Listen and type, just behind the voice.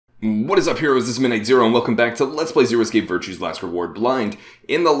What is up, heroes? This is Midnight Zero, and welcome back to Let's Play Zero Escape Virtue's Last Reward Blind.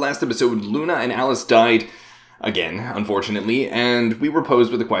 In the last episode, Luna and Alice died, again, unfortunately, and we were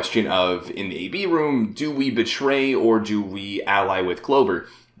posed with the question of, in the AB room, do we betray or do we ally with Clover?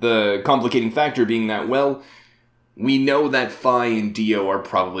 The complicating factor being that, well, we know that Phi and Dio are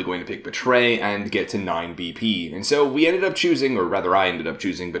probably going to pick Betray and get to 9 BP, and so we ended up choosing, or rather I ended up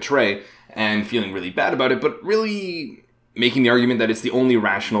choosing Betray, and feeling really bad about it, but really making the argument that it's the only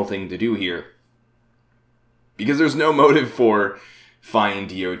rational thing to do here. Because there's no motive for Phi and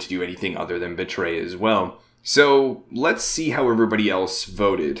Dio to do anything other than betray as well. So, let's see how everybody else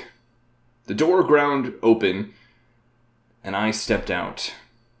voted. The door ground open, and I stepped out.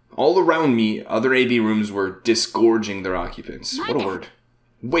 All around me, other AB rooms were disgorging their occupants. What a word.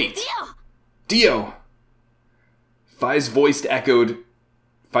 Wait! Dio! Phi's voice echoed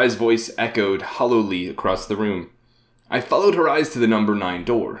hollowly across the room. I followed her eyes to the number 9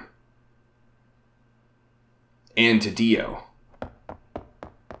 door. And to Dio.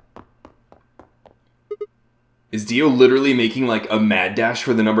 Is Dio literally making like a mad dash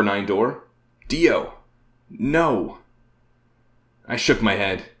for the number 9 door? Dio! No! I shook my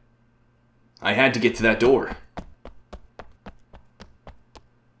head. I had to get to that door.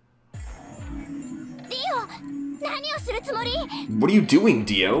 What are you doing,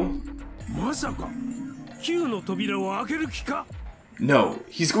 Dio? No,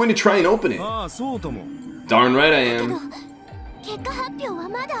 he's going to try and open it. Darn right I am.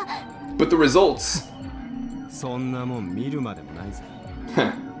 But the results...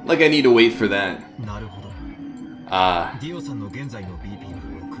 like I need to wait for that.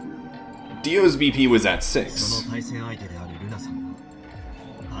 Dio's BP was at 6.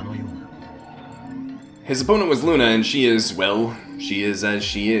 His opponent was Luna, and she is, well, she is as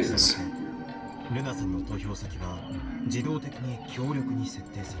she is.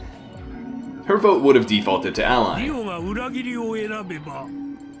 Her vote would have defaulted to ally.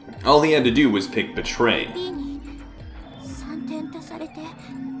 All he had to do was pick betray.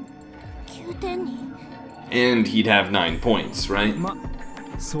 And he'd have 9 points, right?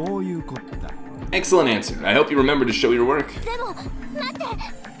 Excellent answer. I hope you remember to show your work.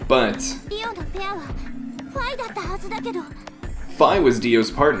 But Phi was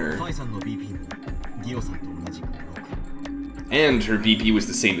Dio's partner. And her BP was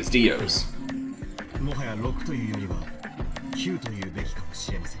the same as Dio's.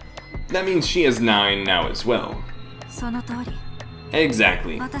 That means she has 9 now as well.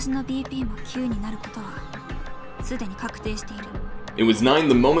 Exactly. It was 9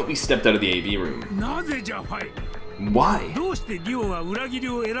 the moment we stepped out of the AV room. Why?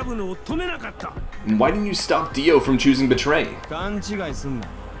 Why didn't you stop Dio from choosing Betray?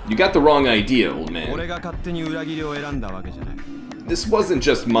 You got the wrong idea, old man. This wasn't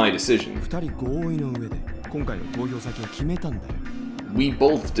just my decision. We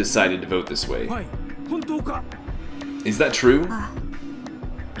both decided to vote this way. Is that true?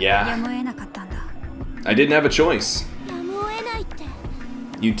 Yeah. I didn't have a choice.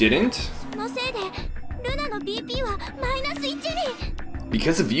 You didn't?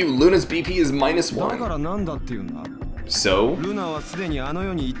 Because of you, Luna's BP is -1. So?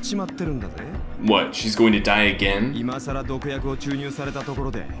 What, she's going to die again?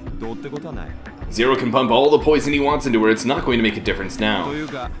 Zero can pump all the poison he wants into her, it's not going to make a difference now.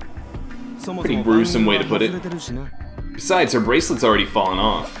 Pretty gruesome way to put it. Besides, her bracelet's already fallen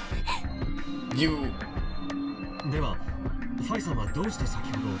off. You...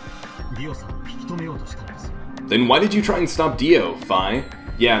 Then why did you try and stop Dio, Phi?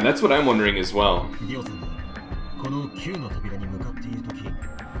 Yeah, that's what I'm wondering as well.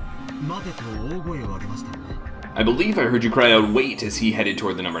 I believe I heard you cry out wait as he headed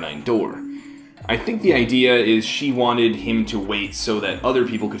toward the number 9 door. I think the idea is she wanted him to wait so that other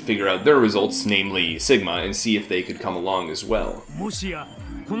people could figure out their results, namely Sigma, and see if they could come along as well.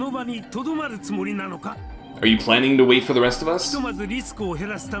 Are you planning to wait for the rest of us?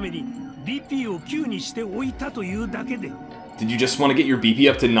 Did you just want to get your BP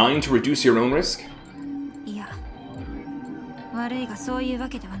up to 9 to reduce your own risk?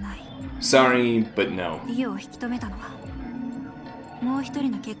 Sorry, but no.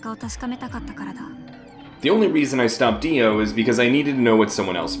 The only reason I stopped Dio is because I needed to know what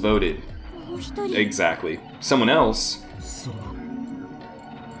someone else voted. Exactly. Someone else?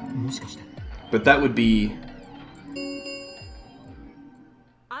 But that would be...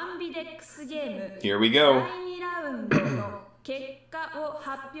 Here we go.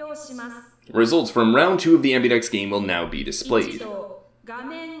 Results from round 2 of the Ambidex game will now be displayed.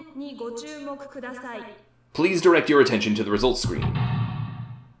 Please direct your attention to the results screen.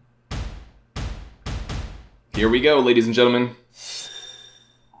 Here we go, ladies and gentlemen.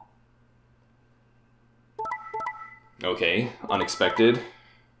 Okay, unexpected.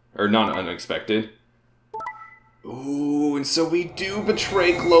 Or not unexpected. Ooh, and so we do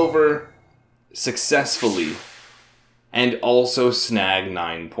betray Clover successfully. And also snag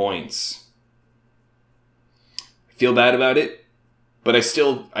 9 points. I feel bad about it, but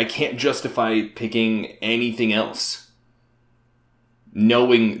I can't justify picking anything else.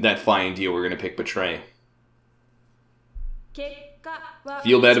 Knowing that Fi and Dio were going to pick Betray.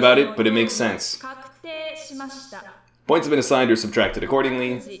 Feel bad about it, but it makes sense. Points have been assigned or subtracted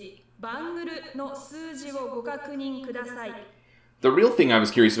accordingly. The real thing I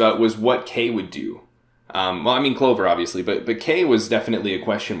was curious about was what Kay would do. Well, I mean Clover, obviously, but Kay was definitely a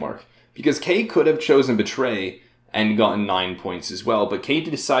question mark. Because Kay could have chosen Betray and gotten 9 points as well, but Kay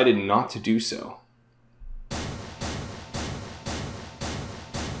decided not to do so.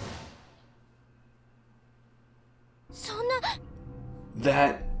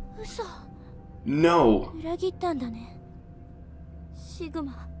 That... No.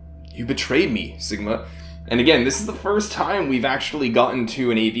 You betrayed me, Sigma. And again, this is the first time we've actually gotten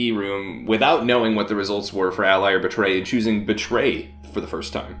to an AV room without knowing what the results were for Ally or Betray and choosing Betray for the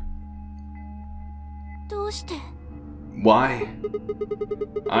first time. Why?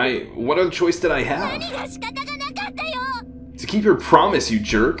 What other choice did I have? To keep your promise, you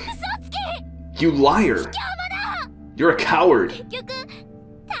jerk. You liar. You're a coward.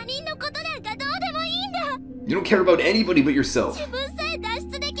 You don't care about anybody but yourself.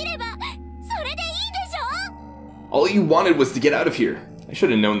 All you wanted was to get out of here. I should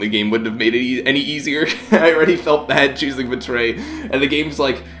have known the game wouldn't have made it any easier. I already felt bad choosing Betray. And the game's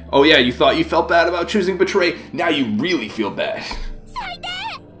like, oh yeah, you thought you felt bad about choosing Betray? Now you really feel bad.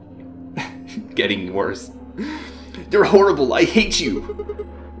 Getting worse. You're horrible. I hate you.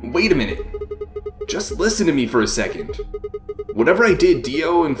 Wait a minute. Just listen to me for a second. Whatever I did,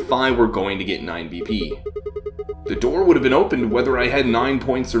 Dio and Fi were going to get 9 BP. The door would have been opened whether I had 9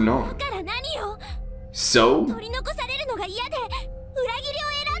 points or not. So?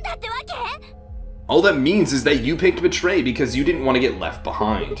 All that means is that you picked Betray because you didn't want to get left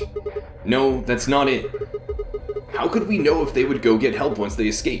behind. No, that's not it. How could we know if they would go get help once they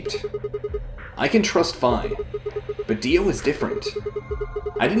escaped? I can trust Fi, but Dio is different.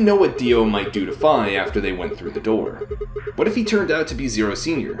 I didn't know what Dio might do to Fi after they went through the door. What if he turned out to be Zero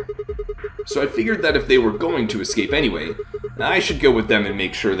Senior? So I figured that if they were going to escape anyway, I should go with them and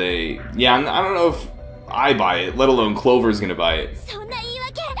make sure they... Yeah, I don't know if I buy it, let alone Clover's gonna buy it.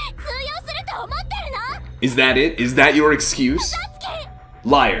 Is that it? Is that your excuse?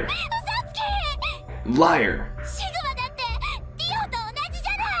 Liar. Liar.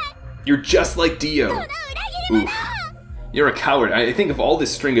 You're just like Dio. Oof. You're a coward. I think of all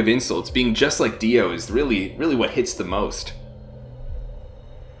this string of insults, being just like Dio is really what hits the most.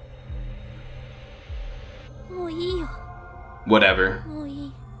 Whatever.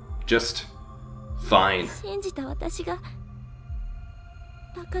 Just fine.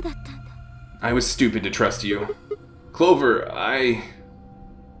 I was stupid to trust you. Clover, I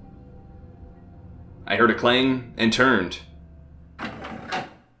heard a clang and turned.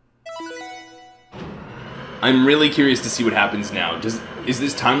 I'm really curious to see what happens now. Is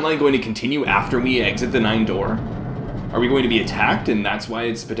this timeline going to continue after we exit the 9 door? Are we going to be attacked and that's why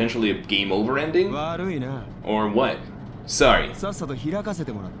it's potentially a game over ending? Or what? Sorry.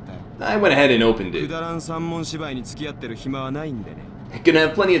 I went ahead and opened it. Gonna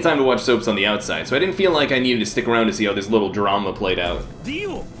have plenty of time to watch soaps on the outside, so I didn't feel like I needed to stick around to see how this little drama played out.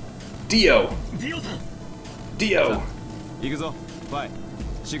 Dio! Dio! Dio!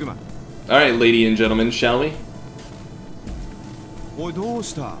 Alright, ladies and gentlemen, shall we?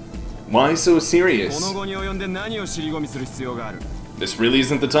 Why so serious? This really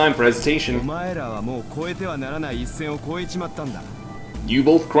isn't the time for hesitation. You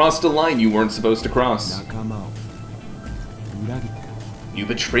both crossed a line you weren't supposed to cross. You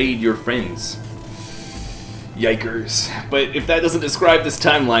betrayed your friends. Yikers. But if that doesn't describe this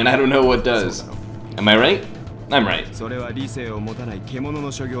timeline, I don't know what does. Am I right? I'm right.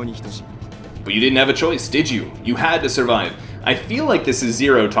 But you didn't have a choice, did you? You had to survive. I feel like this is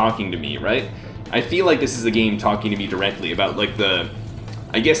Zero talking to me, right? I feel like this is the game talking to me directly about, like,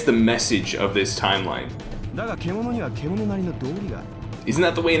 I guess the message of this timeline. Isn't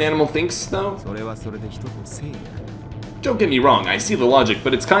that the way an animal thinks, though? Don't get me wrong, I see the logic,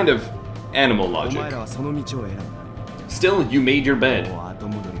 but it's kind of animal logic. Still, you made your bed.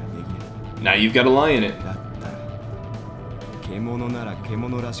 Now you've got to lie in it.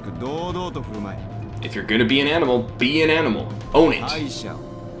 If you're gonna be an animal, be an animal. Own it.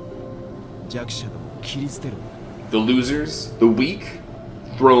 切り捨てる。The losers, the weak,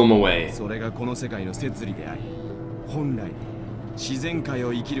 throw them away. それがこの世界の摂理であり、本来自然界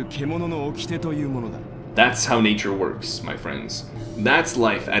を生きる獣の掟というものだ。That's how nature works, my friends. That's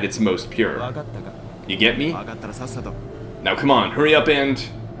life at its most pure. 分かったか？ You get me? 分かったらさっさと。Now come on, hurry up and...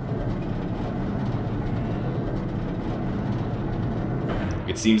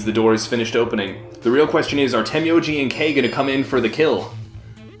 It seems the door is finished opening. The real question is, are Temyoji and Kei gonna come in for the kill?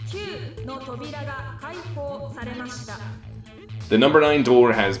 9の扉が開放されました。 The number 9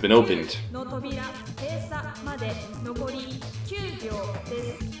 door has been opened. の扉閉鎖まで残り9秒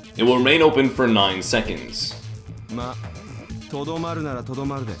です。 It will remain open for 9 seconds. ま、とどまるならとど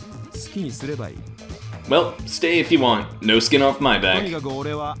まるで、好きにすればいい。Well, stay if you want. No skin off my とに back. かく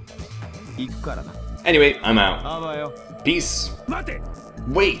俺は行くからな。Anyway, I'm out. あばよ。 Peace. 待て。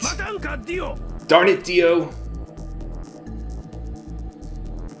 Wait! 待たんか、ディオ。 Darn it, Dio!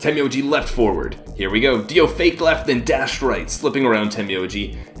 Temyoji leapt forward. Here we go. Dio faked left, then dashed right, slipping around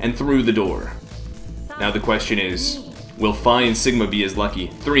Temyoji and through the door. Now the question is, will Phi and Sigma be as lucky?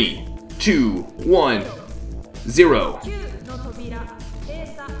 3, 2, 1, 0. 9の扉閉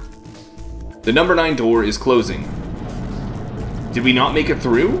鎖。 The number 9 door is closing. Did we not make it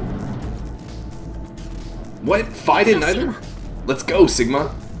through? What? Phi didn't either? Let's go,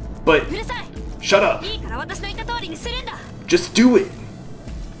 Sigma. But, うるさい。 shut up. いいから私の言った通りにするんだ。 Just do it!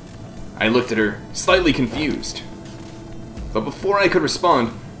 I looked at her, slightly confused. But before I could respond,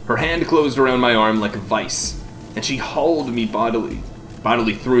 her hand closed around my arm like a vice, and she hauled me bodily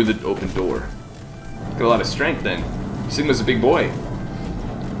through the open door. Got a lot of strength then. Sigma's a big boy.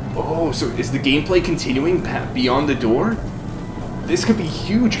 Oh, so is the gameplay continuing beyond the door? This could be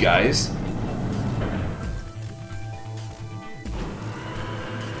huge, guys.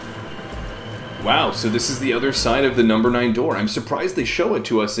 Wow, so this is the other side of the number 9 door. I'm surprised they show it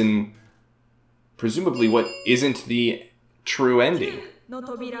to us in presumably what isn't the true ending. の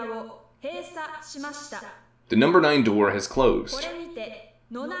扉を閉鎖しました。 The number 9 door has こ closed. れにて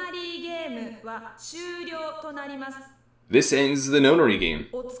ノナリーゲームは終了となります。 This ends the Nonori game.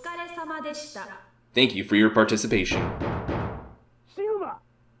 お疲れ様でした。 Thank you for your participation. シグマ、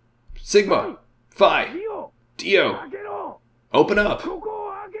 Sigma! Phi! ディオ、 Dio! 開けろ。 Open up! ここ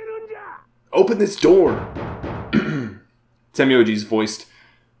を開けるんじゃ。 Open this door! Temyoji's voiced...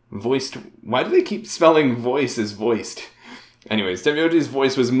 Why do they keep spelling voice as voiced? Anyways, Temyoji's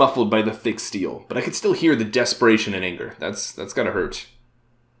voice was muffled by the thick steel, but I could still hear the desperation and anger. That's gotta hurt.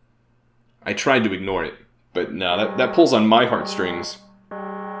 I tried to ignore it, but no, that pulls on my heartstrings.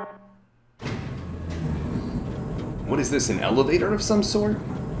 What is this, an elevator of some sort?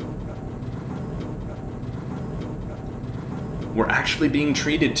 We're actually being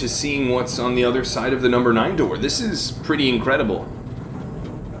treated to seeing what's on the other side of the number 9 door. This is pretty incredible.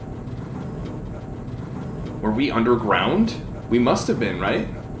 Were we underground? We must have been, right?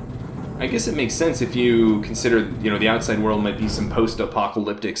 I guess it makes sense if you consider, the outside world might be some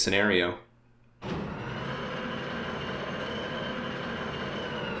post-apocalyptic scenario.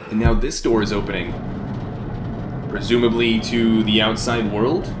 And now this door is opening. Presumably to the outside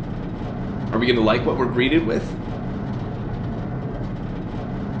world? Are we gonna like what we're greeted with?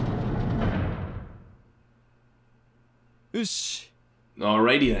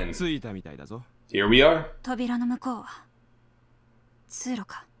 Alrighty then. 着いたみたいだぞ。 Here we are. 扉の向こうは通路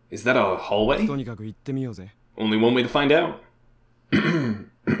か。 Is that a hallway? とにかく行ってみようぜ。 Only one way to find out.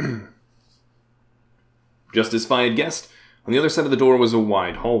 Just as Phi had guessed, on the other side of the door was a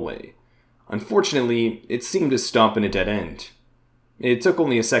wide hallway. Unfortunately, it seemed to stop in a dead end. It took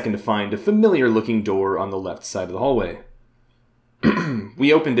only a second to find a familiar-looking door on the left side of the hallway.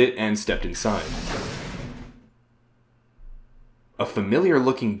 We opened it and stepped inside. A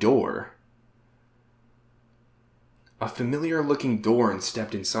familiar-looking door? A familiar-looking door and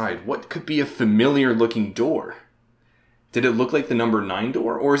stepped inside. What could be a familiar-looking door? Did it look like the number 9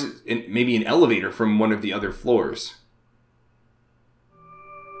 door, or is it maybe an elevator from one of the other floors?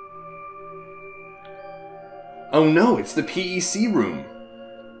 Oh no, it's the PEC room.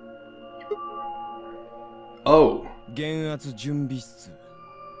 Oh. 減圧準備室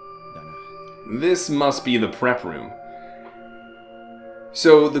だな。 This must be the prep room.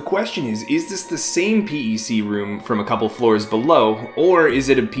 So the question is this the same PEC room from a couple floors below, or is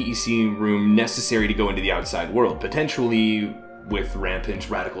it a PEC room necessary to go into the outside world, potentially with rampant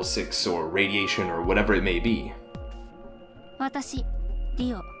Radical 6 or radiation or whatever it may be? 私、デ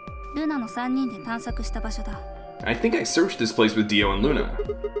ィオ、ルナの3人で探索した場所だ。 I think I searched this place with Dio and Luna.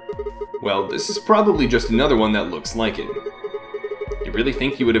 Well, this is probably just another one that looks like it. You really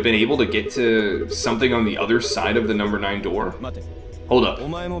think you would have been able to get to something on the other side of the number 9 door? 待て、Hold up. お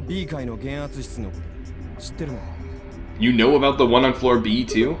前も B 階の減圧室のこと知ってるの？ You know about the one on floor B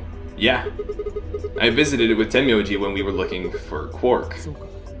too? Yeah. I visited it with Tenmyoji when we were looking for Quark. そうか。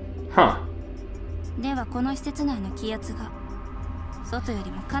 Huh. ではこの施設内の気圧が外よ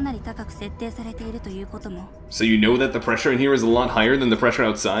りもかなり高く設定されているということも。 So you know that the pressure in here is a lot higher than the pressure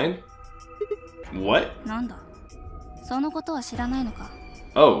outside? What? なんだそのことは知らないのか。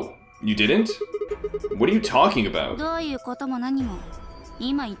 Oh, you didn't? What are you talking about? どういうことも何も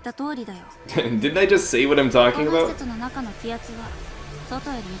今言った通りだよ。 Didn't I just say what I'm こ talking の施 about? 設の中の気圧は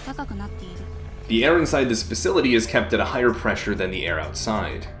外よりも高くなっている。 The air inside this facility is kept at a higher pressure than the air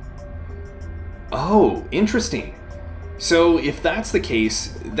outside. Oh, interesting. So if that's the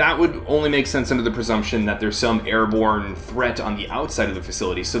case, that would only make sense under the presumption that there's some airborne threat on the outside of the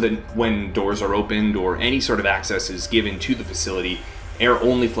facility, so that when doors are opened or any sort of access is given to the facility, air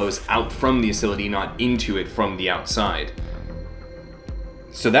only flows out from the facility, not into it from the outside.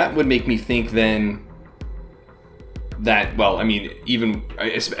 So that would make me think then that, well, I mean, even,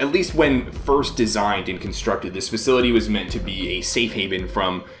 at least when first designed and constructed, this facility was meant to be a safe haven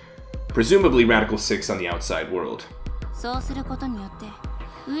from, presumably, Radical 6 on the outside world. そうすることによって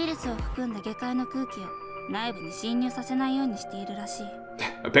ウイルスを含んだ下界の空気を内部に侵入させないようにしているらしい。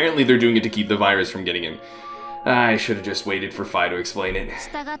 Apparently they're doing it to keep the virus from getting in. I should have just waited for Phi to explain it.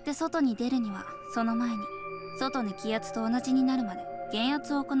 従って外に出るにはその前に外の気圧と同じになるまで減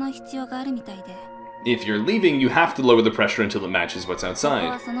圧を行う必要があるみたいで。 If you're leaving, you have to lower the pressure until it matches what's ここは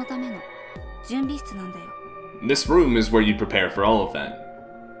outside. そのための準備室なんだよ。 This room is where you'd prepare for all of that.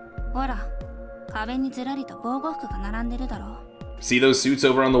 ほら壁にずらりと防護服が並んでるだろう。 See those suits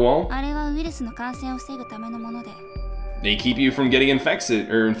over on the wall? あれはウイルスの感染を防ぐためのもので、 They keep you from getting infected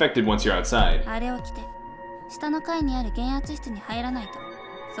once you're outside. あれを着て下の階にある減圧室に入らないと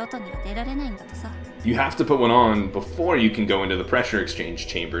外には出られないんだとさ。 You have to put one on before you can go into the pressure exchange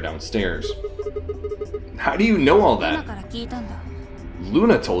chamber downstairs. How do you know all 今 that? から聞いたんだ。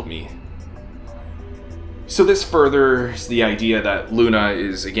 Luna told me. So this furthers the idea that Luna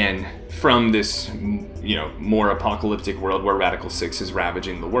is, again, from this, more apocalyptic world where Radical 6 is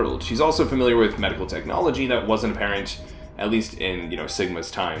ravaging the world. She's also familiar with medical technology that wasn't apparent, at least in, Sigma's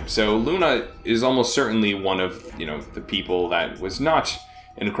time. So Luna is almost certainly one of, the people that was not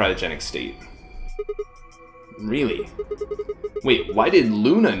in a cryogenic state. Really? Wait, why did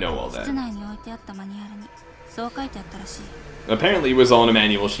Luna know all 室 that? 内に置いてあったマニュアルにそう書いてあったらしい。 Apparently it was all in a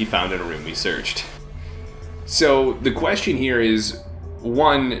manual she found in a room we searched. So the question here is,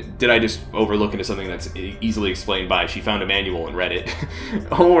 one, did I just overlook into something that's easily explained by she found a manual and read it?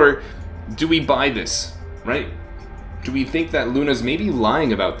 Or do we buy this, right? Do we think that Luna's maybe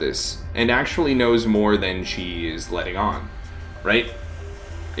lying about this and actually knows more than she is letting on, right?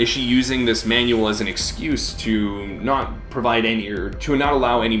 Is she using this manual as an excuse to not provide any, or to not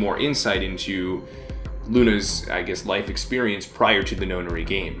allow any more insight into Luna's, I guess, life experience prior to the Nonary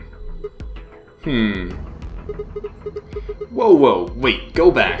game? Whoa, wait,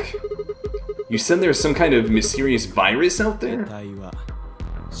 go back. You said there's some kind of mysterious virus out there? 体は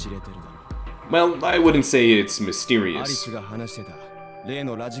知れてるだろ Well, I wouldn't say it's う。アリ mysterious. スが話してた例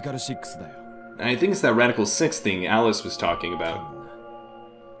のラジカル6だよ。 I think it's that Radical 6 thing Alice was talking about.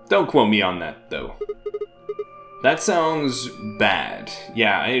 Don't quote me on that, though. That sounds bad.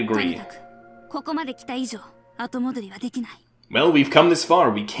 Yeah, I とに agree. かくここまで来た以上後戻りはできない。 Well, we've come this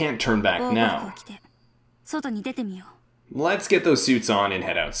far. We can't turn back 防護服を now. 着て外に出てみよう。 Let's get those suits on and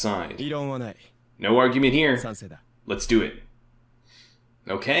head outside. 異論はない。 No argument here. 賛成だ。 Let's do it.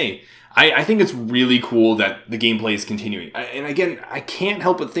 Okay. I think it's really cool that the gameplay is continuing. And again, I can't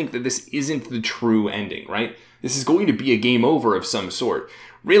help but think that this isn't the true ending, right? This is going to be a game over of some sort.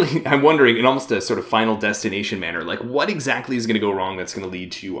 Really, I'm wondering, in almost a sort of Final Destination manner, like, what exactly is going to go wrong that's going to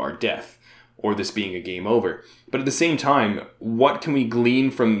lead to our death? Or this being a game over? But at the same time, what can we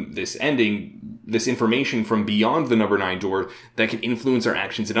glean from this ending, this information from beyond the number 9 door that can influence our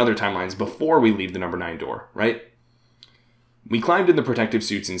actions in other timelines before we leave the number 9 door, right? We climbed in the protective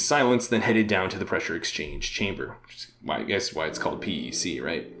suits in silence, then headed down to the pressure exchange chamber. Which is I guess why it's called PEC,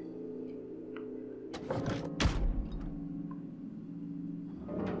 right?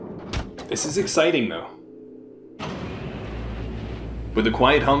 This is exciting, though. With a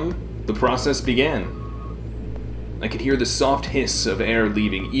quiet hum, the process began. I could hear the soft hiss of air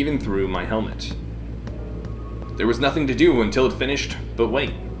leaving even through my helmet. There was nothing to do until it finished but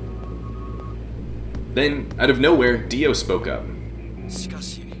wait. Then, out of nowhere, Dio spoke up. しか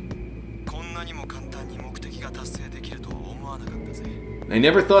し、こんなにも簡単に目的が達成できるとは思わなかったぜ。 I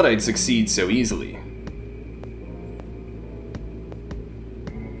never thought I'd succeed so easily.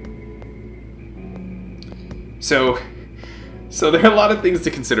 So, So there are a lot of things to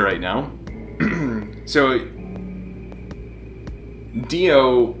consider right now. So,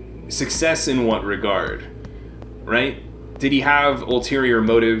 Dio, success in what regard? Right? Did he have ulterior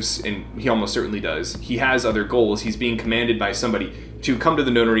motives? And he almost certainly does. He has other goals. He's being commanded by somebody to come to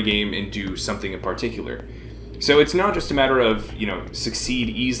the Nonary game and do something in particular. So it's not just a matter of, you know, succeed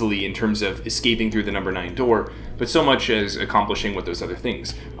easily in terms of escaping through the number 9 door, but so much as accomplishing what those other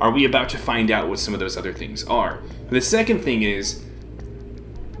things. Are we about to find out what some of those other things are? The second thing is,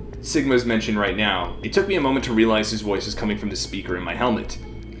 Sigma's mentioned right now, it took me a moment to realize his voice was coming from the speaker in my helmet.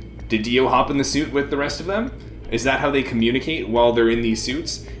 Did Dio hop in the suit with the rest of them? Is that how they communicate while they're in these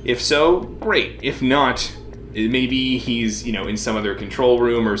suits? If so, great. If not, maybe he's, you know, in some other control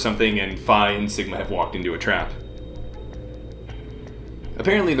room or something, and Phi and Sigma have walked into a trap.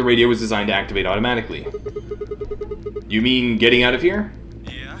 Apparently the radio was designed to activate automatically. You mean getting out of here?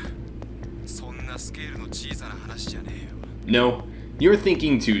 No, you're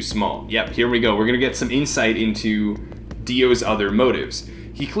thinking too small. Yep, here we go. We're gonna get some insight into Dio's other motives.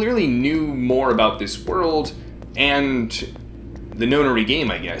 He clearly knew more about this world and the Nonary game,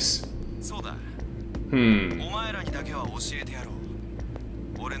 I guess.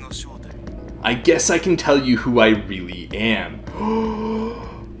 I guess I can tell you who I really am.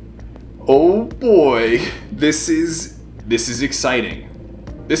 Oh boy, this is exciting.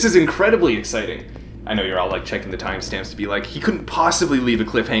 This is incredibly exciting. I know you're all like checking the timestamps to be like, he couldn't possibly leave a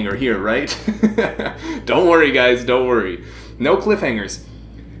cliffhanger here, right? Don't worry, guys, don't worry. No cliffhangers.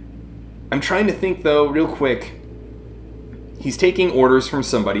 I'm trying to think though, real quick. He's taking orders from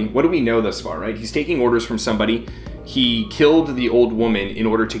somebody. What do we know thus far, right? He's taking orders from somebody. He killed the old woman in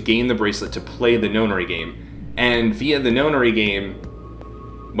order to gain the bracelet to play the Nonary game. And via the Nonary game,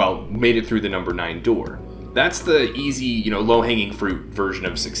 well, made it through the number 9 door. That's the easy, you know, low-hanging fruit version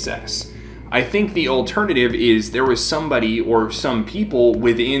of success. I think the alternative is there was somebody or some people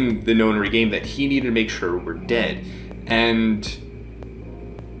within the Nonary game that he needed to make sure were dead. And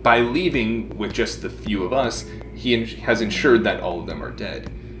by leaving with just the few of us, he has ensured that all of them are dead.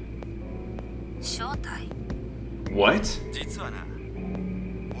 What?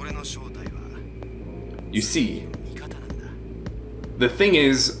 You see, the thing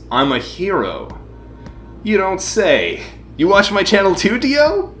is, I'm a hero. You don't say. You watch my channel too,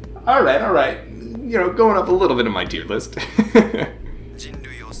 Dio? Alright. You know, going up a little bit on my tier list.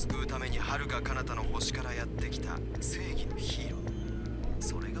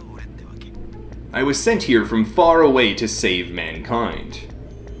 I was sent here from far away to save mankind.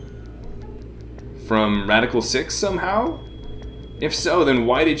 From Radical 6 somehow? If so, then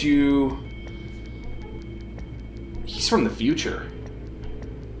why did you... He's from the future.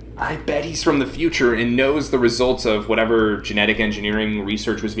 I bet he's from the future and knows the results of whatever genetic engineering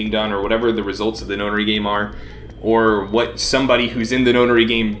research was being done, or whatever the results of the Nonary game are, or what somebody who's in the Nonary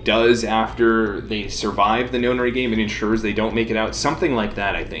game does after they survive the Nonary game and ensures they don't make it out. Something like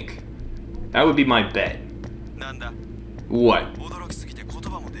that, I think. That would be my bet. What?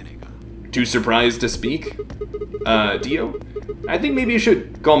 Too surprised to speak? Dio? I think maybe you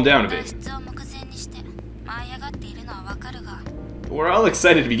should calm down a bit. We're all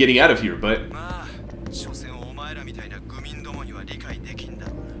excited to be getting out of here, but...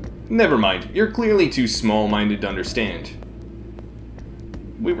 Never mind, you're clearly too small-minded to understand.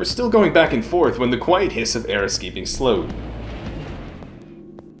 We were still going back and forth when the quiet hiss of air escaping slowed.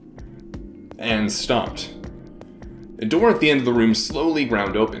 And stopped. A door at the end of the room slowly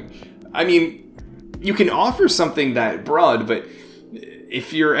ground open. I mean, you can offer something that broad, but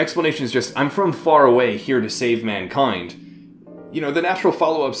if your explanation is just, I'm from far away here to save mankind, you know, the natural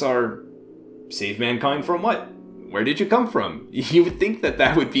follow-ups are, save mankind from what? Where did you come from? You would think that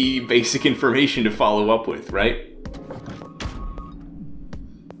that would be basic information to follow up with, right?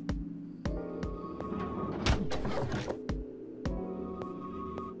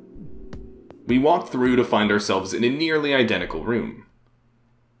 We walked through to find ourselves in a nearly identical room.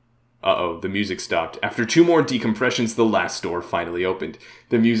 Uh-oh, the music stopped. After 2 more decompressions, the last door finally opened.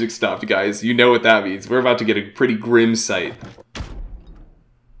 The music stopped, guys. You know what that means. We're about to get a pretty grim sight.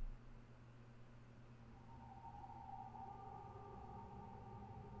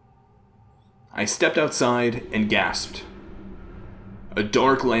 I stepped outside and gasped. A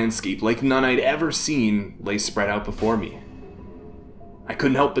dark landscape like none I'd ever seen lay spread out before me. I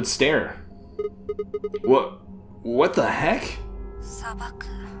couldn't help but stare. What the heck?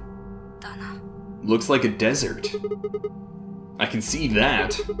 Looks like a desert. I can see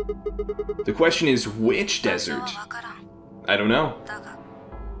that. The question is, which desert? I don't know.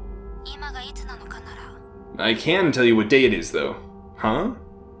 I can tell you what day it is, though. Huh?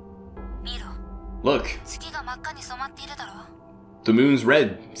 Look. The moon's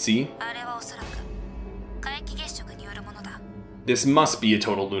red, see? あれはおそらく皆既月食によるものだ。 This must be a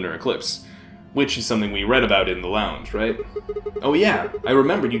total lunar eclipse, which is something we read about in the lounge, right? Oh yeah, I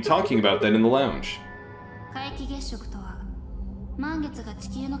remembered you talking about that in the lounge. 皆既月食とは満月が地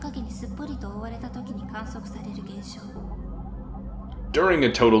球の影にすっぽりと覆われた時に観測される現象。 During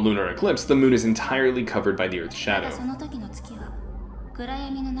a total lunar eclipse, the moon is entirely covered by the Earth's た shadow. だその時の月は暗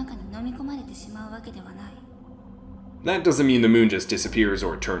闇の中に飲み込まれてしまうわけではない。 That doesn't mean the moon just disappears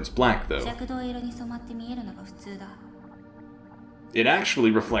or turns black, though. 赤銅色に染まって見えるのが普通だ。 It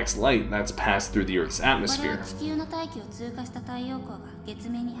actually reflects light that's passed through the Earth's これは atmosphere. 地球の大気を通過した太陽光が月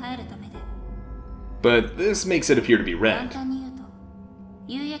面に入るためで、 But this makes it appear to be 簡 red. 単に言うと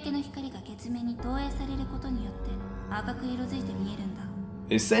夕焼けの光が月面に投影されることによって赤く色づいて見えるんだ。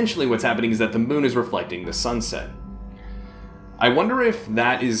 Essentially, what's happening is that the moon is reflecting the sunset. I wonder if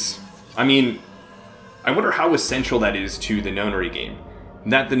that is... I wonder how essential that is to the Nonary game.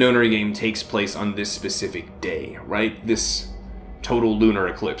 That the Nonary game takes place on this specific day, right? This total lunar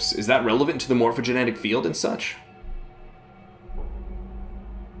eclipse. Is that relevant to the morphogenetic field and such?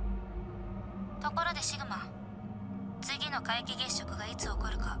 ところでシグマ、次の皆既月食がいつ起こ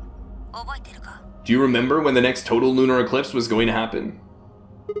るか覚えてるか？ Do you remember when the next total lunar eclipse was going to happen?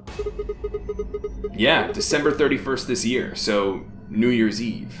 Yeah, December 31st this year, so New Year's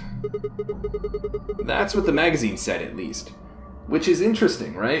Eve. That's what the magazine said, at least. Which is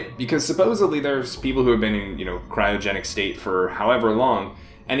interesting, right? Because supposedly there's people who have been in, cryogenic state for however long,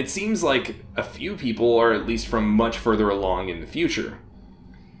 and it seems like a few people are at least from much further along in the future.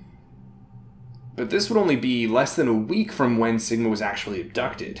 But this would only be less than a week from when Sigma was actually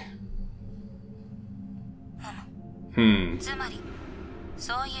abducted. つまり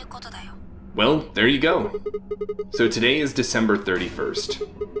そういうことだよ。 Well, there you go. So today is December 31st.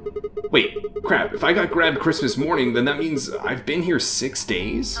 Wait, crap, if I got grabbed Christmas morning, then that means I've been here 6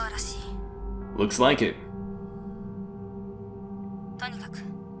 days? そうらしい。 Looks like it. とにかく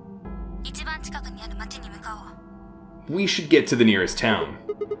一番近くにある町に向かおう。 We should get to the nearest town.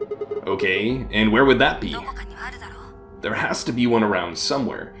 Okay, and where would that be? どこかにはあるだろう。 There has to be one around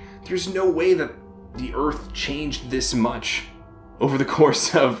somewhere. There's no way that the Earth changed this much over the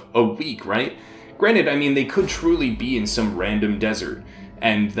course of a week, right? Granted, they could truly be in some random desert,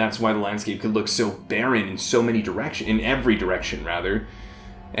 and that's why the landscape could look so barren in so many directions, in every direction, rather.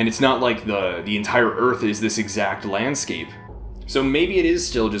 And it's not like the entire Earth is this exact landscape. So maybe it is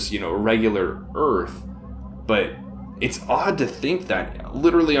still just, a regular Earth, but it's odd to think that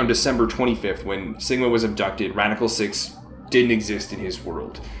literally on December 25th, when Sigma was abducted, Radical 6 didn't exist in his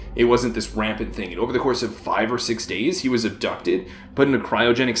world. It wasn't this rampant thing. And over the course of 5 or 6 days, he was abducted, put in a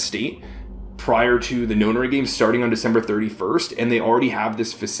cryogenic state prior to the Nonary game starting on December 31st, and they already have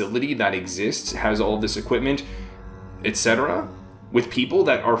this facility that exists, has all this equipment, etc., with people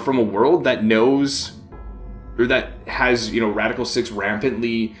that are from a world that knows, or that has, Radical 6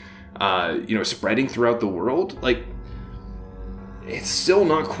 rampantly, spreading throughout the world. Like, it's still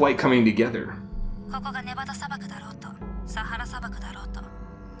not quite coming together. ここがネバダ砂漠だろうと、サハラ砂漠だろうと、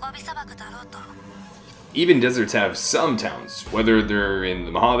ゴビ砂漠だろうと。 Even deserts have some towns, whether they're in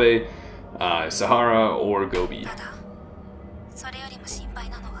the Mojave, Sahara, or Gobi. ただ、それよりも心配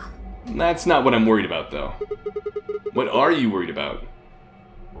なのは、 That's not what I'm worried about, though. What are you worried about?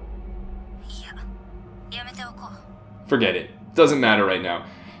 いや、やめておこう。 Forget it. Doesn't matter right now.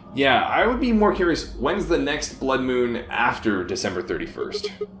 Yeah, I would be more curious, when's the next blood moon after December 31st?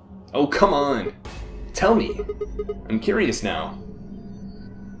 Oh, come on. Tell me. I'm curious now.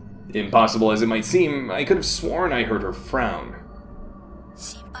 Impossible as it might seem, I could have sworn I heard her frown.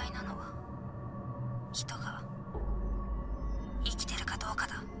 心配なのは、人が生きてるかどうか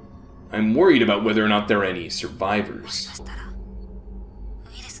だ。 I'm worried about whether or not there are any もし survivors. かしたら、ウ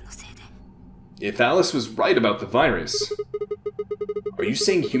イルスのせいで。 If Alice was right about the virus, are you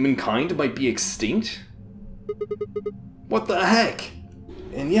saying humankind might be extinct? What the heck?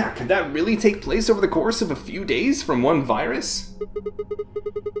 And yeah, could that really take place over the course of a few days from one virus?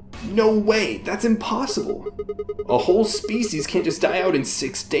 No way, that's impossible. A whole species can't just die out in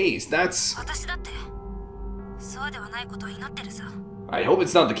 6 days. That's... 私だって、そうではないことを祈ってるさ。 I hope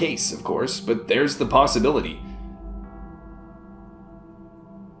it's not the case, of course, but there's the possibility.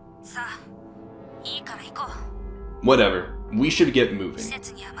 さあ、いいから行こう。 Whatever, we should get 施 moving.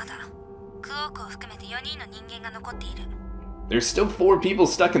 設にはまだ、クオークを含めて4人の人間が残っている。 There's still 4 people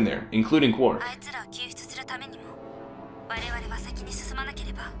stuck in there, including Quark. あいつらを救出するためにも、我々は先に進まなけ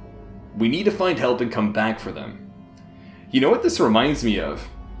れば。 We need to find help and come back for them. You know what this reminds me of?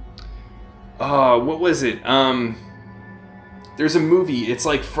 What was it? There's a movie, it's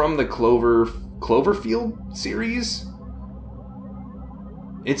like from the Cloverfield series?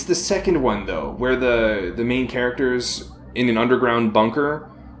 It's the second one, though, where the main character's in an underground bunker.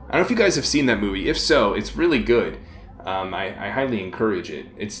 I don't know if you guys have seen that movie. If so, it's really good. I highly encourage it.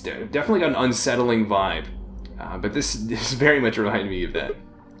 It's definitely got an unsettling vibe. But this very much reminded me of that.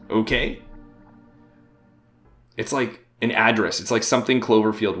 Okay? It's like an address. It's like something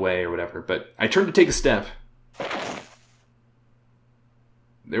Cloverfield Way or whatever. But I turned to take a step.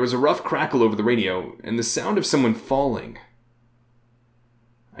 There was a rough crackle over the radio, and the sound of someone falling.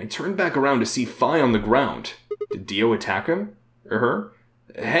 I turned back around to see Phi on the ground. Did Dio attack him? Or her?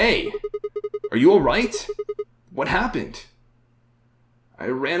 Hey! Are you alright? What happened? I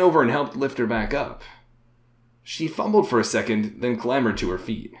ran over and helped lift her back up. She fumbled for a second, then clambered to her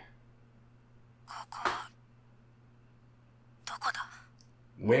feet.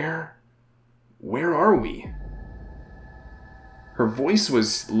 Where are we? Her voice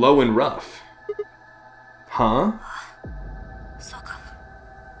was low and rough. Huh?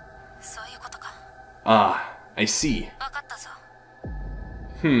 Ah, I see.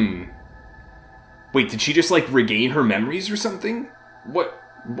 Wait, did she just, like, regain her memories or something?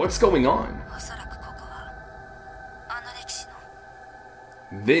 What's going on?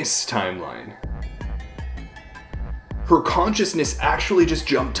 This timeline. Her consciousness actually just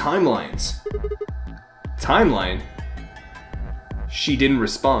jumped timelines. Timeline? She didn't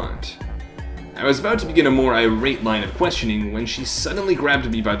respond. I was about to begin a more irate line of questioning when she suddenly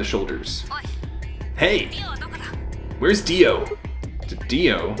grabbed me by the shoulders. Hey! Where's Dio?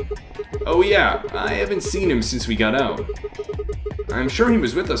 Dio? Oh yeah, I haven't seen him since we got out. I'm sure he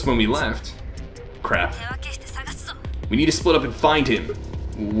was with us when we left. Crap. We need to split up and find him.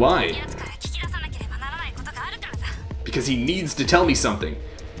 Why? Because he needs to tell me something.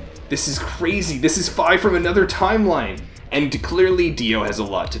 This is crazy. This is Phi from another timeline. And clearly Dio has a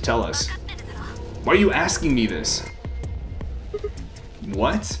lot to tell us. Why are you asking me this?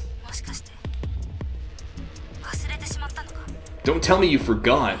 What? Don't tell me you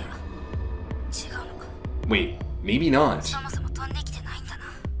forgot. Wait, maybe not.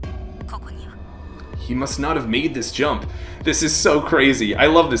 He must not have made this jump. This is so crazy. I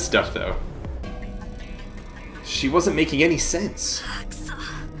love this stuff, though. She wasn't making any sense.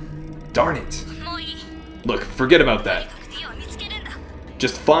 Darn it. Look, forget about that.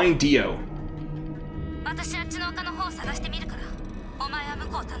 Just find Dio.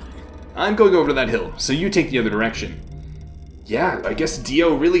 I'm going over to that hill, so you take the other direction. Yeah, I guess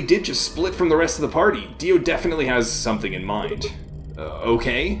Dio really did just split from the rest of the party. Dio definitely has something in mind.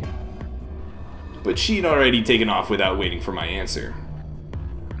 Okay? But she'd already taken off without waiting for my answer.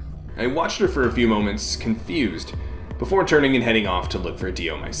 I watched her for a few moments, confused, before turning and heading off to look for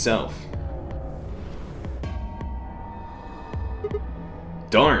Dio myself.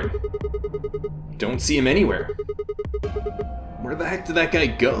 Darn. Don't see him anywhere. Where the heck did that guy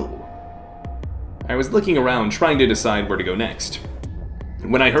go? I was looking around, trying to decide where to go next,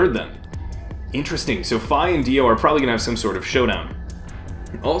 when I heard them. Interesting, so Phi and Dio are probably gonna have some sort of showdown.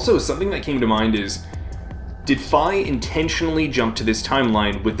 Also, something that came to mind is, did Phi intentionally jump to this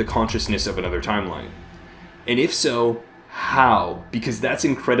timeline with the consciousness of another timeline? And if so, how? Because that's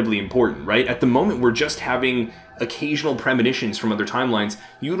incredibly important, right? At the moment, we're just having occasional premonitions from other timelines,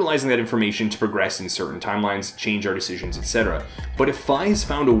 utilizing that information to progress in certain timelines, change our decisions, etc. But if Phi has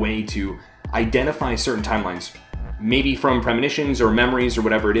found a way to identify certain timelines, maybe from premonitions or memories or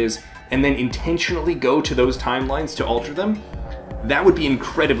whatever it is, and then intentionally go to those timelines to alter them, that would be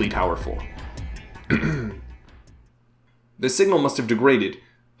incredibly powerful. The signal must have degraded,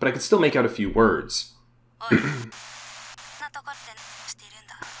 but I could still make out a few words.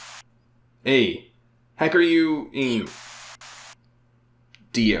 Hey, heck are you...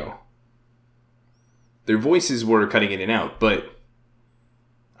 Dio. Their voices were cutting in and out, but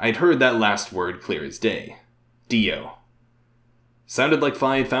I'd heard that last word clear as day. Dio. Sounded like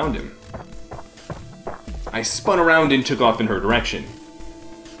Phi had found him. I spun around and took off in her direction,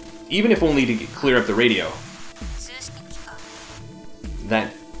 even if only to clear up the radio.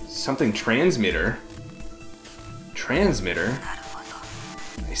 That something transmitter? Transmitter?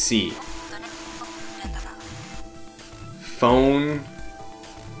 I see. Phone...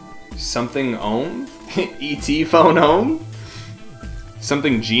 something ohm? E.T. phone home?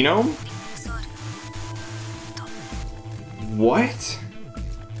 Something genome? What?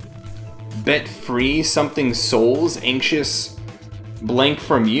 Bet free something souls anxious blank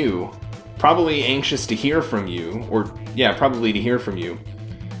from you. Probably anxious to hear from you. Or, yeah, probably to hear from you.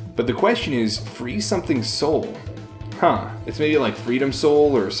 But the question is, free something soul. Huh, it's maybe like Freedom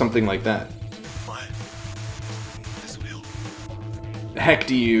Soul or something like that. What? This will. Heck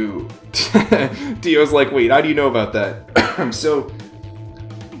do you... Dio's like, wait, how do you know about that? So,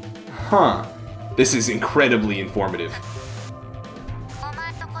 Huh. This is incredibly informative. お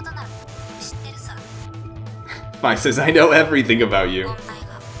前のことなら知ってるさ。 Fi says, I know everything about you. お前が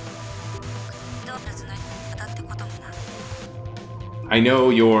ドールズのだってこともな。 I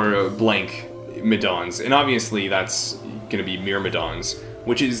know your blank Medons, and obviously that's gonna be Myrmidons,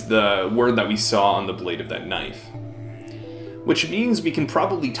 which is the word that we saw on the blade of that knife. Which means we can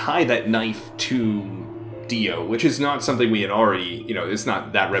probably tie that knife to Dio, which is not something we had already, it's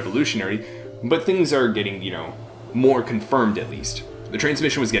not that revolutionary, but things are getting, more confirmed at least. The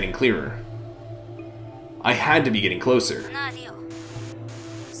transmission was getting clearer. I had to be getting closer. なあディオ。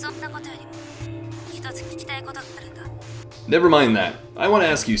そんなことよりも一つ聞きたいことがあるんだ。 Never mind that. I want to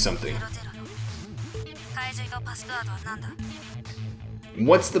ask you something. 00の解除のパスワードは何だ？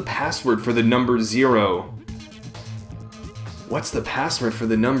 What's the password for the number 0? What's the password for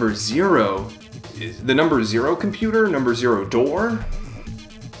the number 0? Is the number 0 computer? Number 0 door?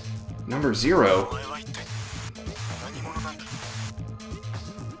 Number 0? お前は一体何者なんだ。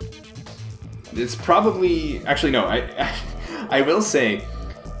 It's probably... Actually, no. I will say...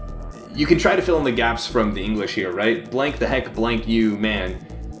 You can try to fill in the gaps from the English here, right? Blank the heck, blank you, man.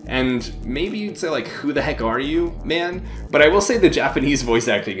 And maybe you'd say, like, who the heck are you, man? But I will say the Japanese voice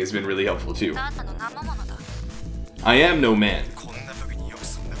acting has been really helpful, too. あんたの生ものだ。 I am no man. こんな時によく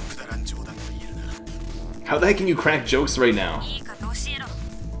そんなくだらん冗談が言えるな。 How the heck can you crack jokes right now? いいから教えろ。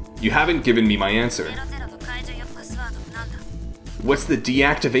 You haven't given me my answer. 00の解除用パスワードは何だ？ What's the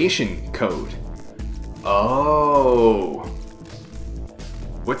deactivation code? Oh.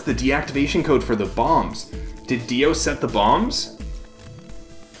 What's the deactivation code for the bombs? Did Dio set the bombs?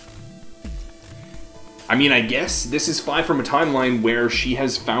 I mean, I guess this is Fi from a timeline where she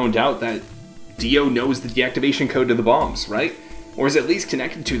has found out that Dio knows the deactivation code to the bombs, right? Or is at least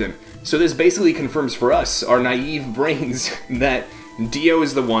connected to them. So this basically confirms for us, our naive brains, that Dio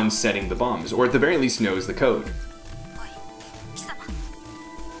is the one setting the bombs, or at the very least knows the code. おい、貴様。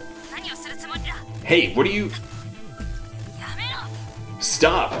何をするつもりだ？ Hey, what are you... やめろ！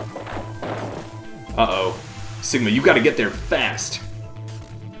 Stop! Uh-oh. Sigma, you gotta get there fast.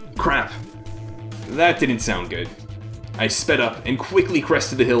 Crap. That didn't sound good. I sped up and quickly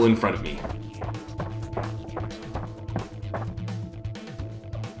crested the hill in front of me.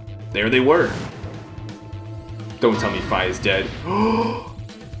 There they were. Don't tell me Fi is dead.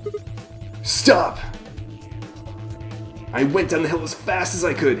 Stop! I went down the hill as fast as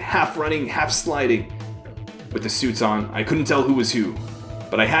I could, half running, half sliding. With the suits on, I couldn't tell who was who,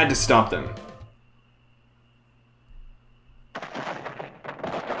 but I had to stop them.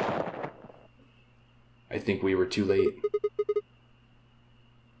 I think we were too late.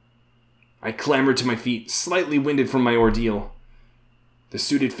 I clambered to my feet, slightly winded from my ordeal. The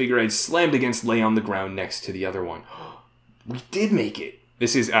suited figure I'd slammed against lay on the ground next to the other one. We did make it!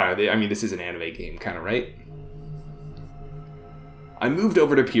 This is, this is an anime game, kinda, right? I moved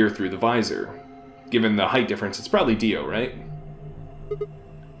over to peer through the visor. Given the height difference, it's probably Dio, right?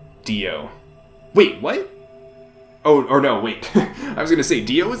 Dio. Wait, what? Oh, or no, wait. I was gonna say,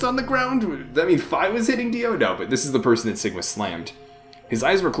 Dio was on the ground? Does that mean Fi was hitting Dio? No, but this is the person that Sigma slammed. His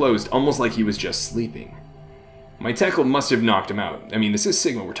eyes were closed, almost like he was just sleeping. My tackle must have knocked him out. I mean, this is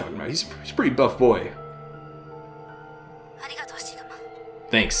Sigma we're talking about. He's a pretty buff boy. ありがとう、シグマ。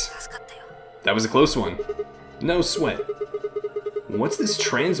 Thanks. 助かったよ。 That was a close one. No sweat. What's this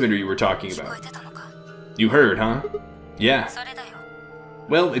transmitter you were talking 聞こ about? えてたのか？ You heard, huh? Yeah. それだよ。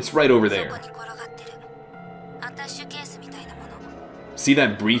 Well, it's right over そ there. こに転がってる。アタッシュケースみたいなもの。 See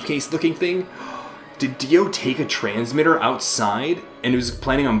that briefcase-looking thing? Did Dio take a transmitter outside and was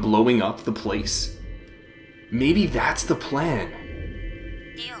planning on blowing up the place? Maybe that's the plan.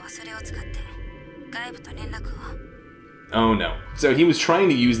 ディオはそれを使って外部と連絡を。 Oh no. So he was trying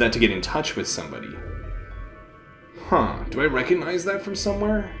to use that to get in touch with somebody. Huh. Do I recognize that from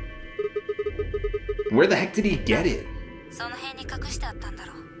somewhere? Where the heck did he get it? その辺に隠してあったんだ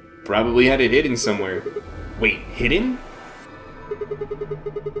ろう。 Probably had it hidden somewhere. Wait, hidden?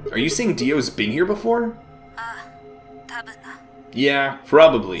 Are you saying Dio's been here before? ああ、多分な。 Yeah,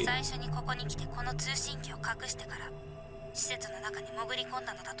 probably. 最初にここに来てこの通信機を隠してから施設の中に潜り込ん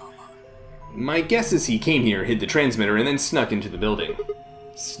だのだと思う。 My guess is he came here, hid the transmitter, and then snuck into the building.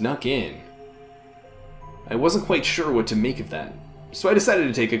 Snuck in. I wasn't quite sure what to make of that, so I decided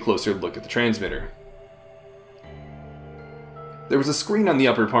to take a closer look at the transmitter. There was a screen on the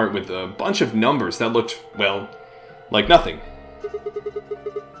upper part with a bunch of numbers that looked, well, like nothing.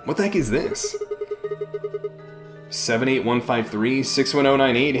 What the heck is this? 78153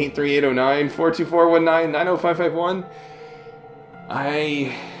 61098 83809 42419 90551.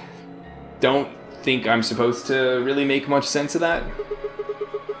 I don't think I'm supposed to really make much sense of that.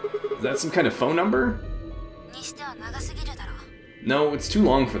 Is that some kind of phone number? にしては長すぎるだろ。 No, it's too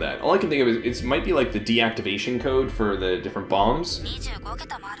long for that. All I can think of is it might be like the deactivation code for the different bombs. 25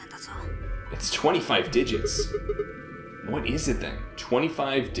桁もあるんだぞ。 It's 25 digits. What is it then?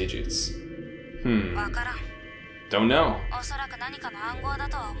 25 digits. わからん。 Don't know. おそらく何かの暗号だ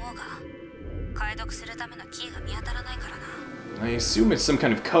とは思うが、解読するためのキーが見当たらないからな。 I assume it's some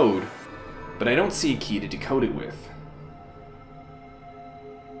kind of code, but I don't see a key to decode it with.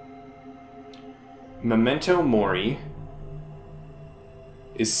 Memento Mori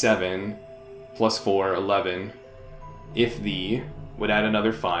is 7 plus 4, 11. If the would add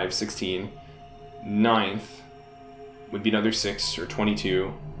another 5, 16. Ninth would be another 6 or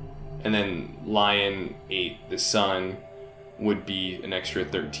 22. And then Lion 8, the sun, would be an extra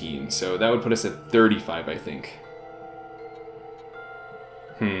 13. So that would put us at 35, I think.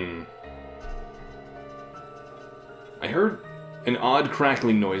 I heard an odd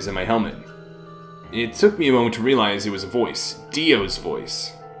crackling noise in my helmet. It took me a moment to realize it was a voice. Dio's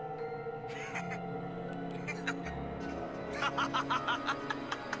voice.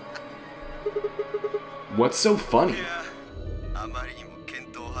 What's so funny? いやあまりにも見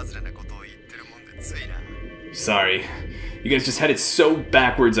当外れなことを言ってるもんでついな。 Sorry. You guys just had it so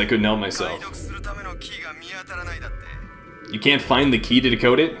backwards I couldn't help 解 myself. 読するためのキーが見当たらないだって。 You can't find the key to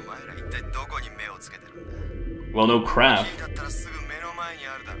decode it? お前ら一体どこに目をつけてるんだ。 Well, no crap. キーだったらすぐ目の前に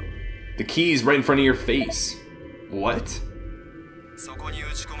あるだろう。 The key's right in front of your face. What? そこに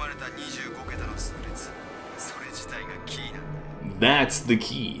打ち込まれた25桁の数列。それ自体がキーなんだ。 That's the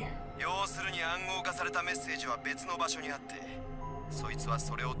key. 要するに暗号化されたメッセージは別の場所にあって、そいつは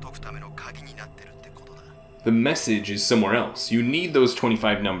それを解くための鍵になってるってことだ。 The message is somewhere else. You need those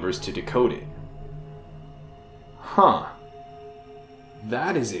 25 numbers to decode it. Huh.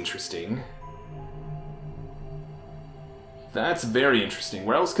 That is interesting. That's very interesting.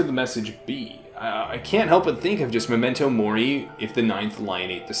 Where else could the message be? I can't help but think of just Memento Mori if the ninth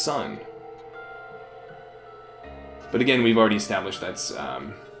lion ate the sun. But again, we've already established that's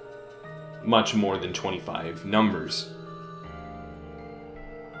much more than 25 numbers.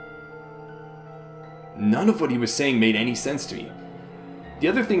 None of what he was saying made any sense to me. The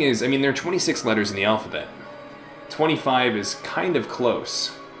other thing is, I mean, there are 26 letters in the alphabet. 25 is kind of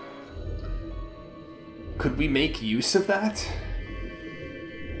close. Could we make use of that?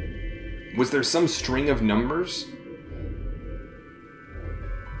 Was there some string of numbers?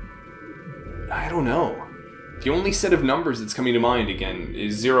 I don't know. The only set of numbers that's coming to mind, again,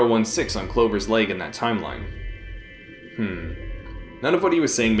 is 016 on Clover's leg in that timeline. None of what he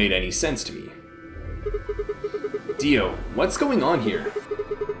was saying made any sense to me. Dio, what's going on here?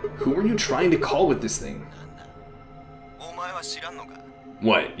 Who were you trying to call with this thing? お前は知らんのか。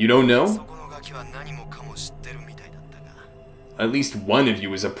 What, you don't know? そこのガキは何もかも知ってるみたいだったが。 At least one of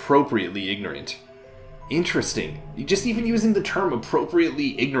you is appropriately ignorant. Interesting. Just even using the term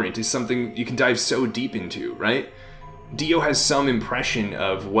appropriately ignorant is something you can dive so deep into, right? Dio has some impression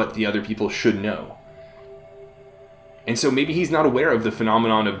of what the other people should know. And so maybe he's not aware of the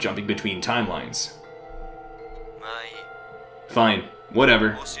phenomenon of jumping between timelines. まあいい。 Fine,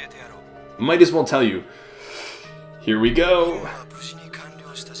 whatever. 教えてやろう。 Might as well tell you. Here we 今 go. は無事に完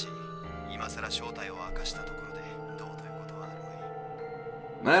了したし、今さら正体を明かしたところでどうということはある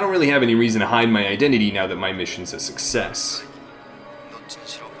まい。 I don't really have any reason to hide my identity now that my mission's a success. どっちに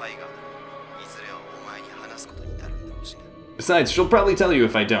しろファイがいずれはお前に話すことになるんだろうしな。 Besides, she'll probably tell you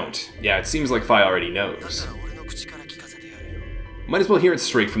if I don't. Yeah, it seems like Fi already だっ knows. たら俺の口から聞かせてやるよ。 Might as well hear it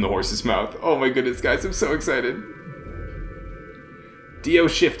straight from the horse's mouth. Oh my goodness, guys, I'm so excited. Dio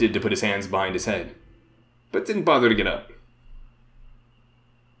shifted to put his hands behind his head, but didn't bother to get up.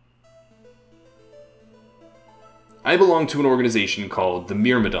 I belong to an organization called the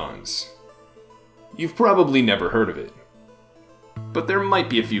Myrmidons. You've probably never heard of it. But there might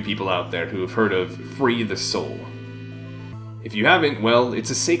be a few people out there who have heard of Free the Soul. If you haven't, well,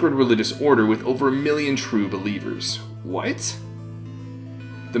 it's a sacred religious order with over 1 million true believers. What?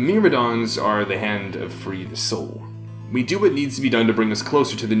 The Myrmidons are the hand of Free the Soul. We do what needs to be done to bring us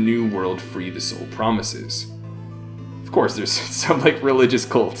closer to the new world Free the Soul promises. Of course, there's some, like, religious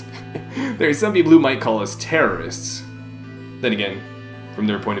cult. There's some people who might call us terrorists. Then again, from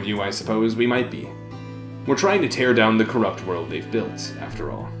their point of view, I suppose we might be. We're trying to tear down the corrupt world they've built,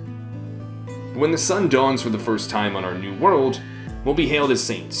 after all. When the sun dawns for the first time on our new world, we'll be hailed as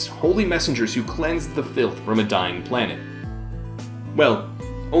saints, holy messengers who cleansed the filth from a dying planet. Well,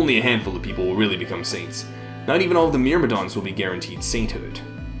 only a handful of people will really become saints. Not even all of the Myrmidons will be guaranteed sainthood.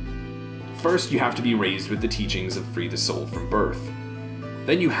 First, you have to be raised with the teachings of Free the Soul from birth.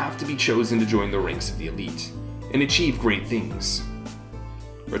 Then you have to be chosen to join the ranks of the elite, and achieve great things.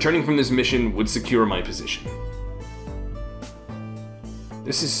 Returning from this mission would secure my position.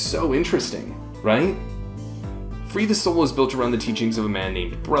 This is so interesting, right? Free the Soul is built around the teachings of a man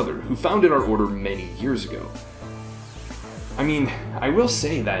named Brother, who founded our order many years ago. I mean, I will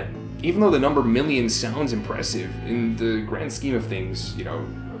say that even though the number million sounds impressive, in the grand scheme of things, you know,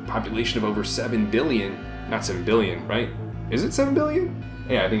 a population of over 7 billion, not 7 billion, right? Is it 7 billion?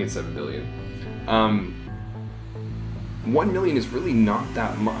 Yeah, I think it's 7 billion. 1 million is really not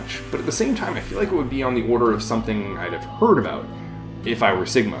that much, but at the same time, I feel like it would be on the order of something I'd have heard about if I were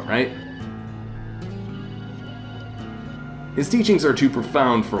Sigma, right? His teachings are too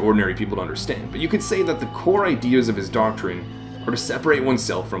profound for ordinary people to understand, but you could say that the core ideas of his doctrine are to separate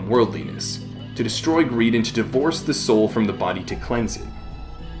oneself from worldliness, to destroy greed, and to divorce the soul from the body to cleanse it.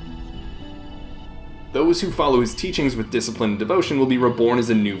 Those who follow his teachings with discipline and devotion will be reborn as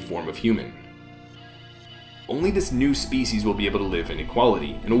a new form of human. Only this new species will be able to live in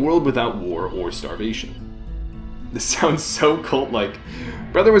equality, in a world without war or starvation. This sounds so cult-like.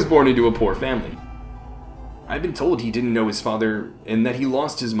 Brother was born into a poor family. I've been told he didn't know his father and that he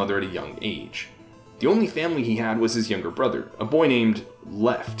lost his mother at a young age. The only family he had was his younger brother, a boy named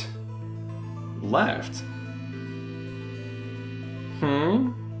Left. Left?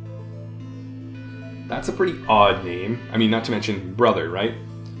 That's a pretty odd name. I mean, not to mention brother, right?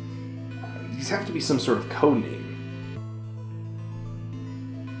 These have to be some sort of code name.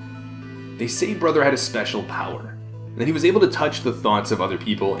 They say Brother had a special power, and that he was able to touch the thoughts of other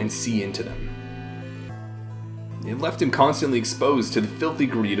people and see into them. It left him constantly exposed to the filthy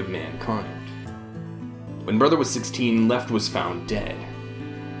greed of mankind. When Brother was 16, Left was found dead.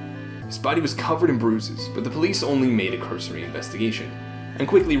 His body was covered in bruises, but the police only made a cursory investigation, and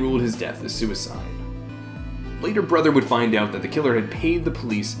quickly ruled his death as suicide. Later, Brother would find out that the killer had paid the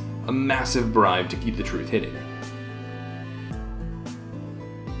police a massive bribe to keep the truth hidden.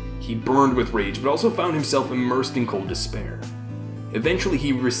 He burned with rage, but also found himself immersed in cold despair. Eventually,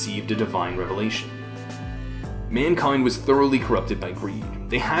 he received a divine revelation. Mankind was thoroughly corrupted by greed.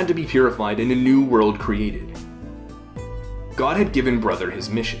 They had to be purified and a new world created. God had given Brother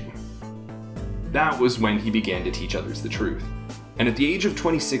his mission. That was when he began to teach others the truth. And at the age of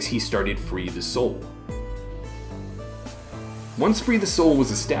 26, he started Free the Soul. Once Free the Soul was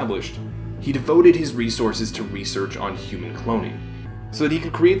established, he devoted his resources to research on human cloning, so that he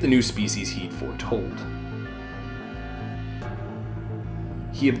could create the new species he'd foretold.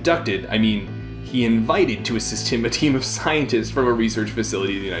 He invited to assist him a team of scientists from a research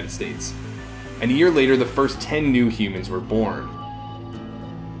facility in the United States. And a year later, the first 10 new humans were born.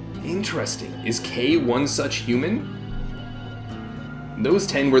 Interesting. Is K one such human? Those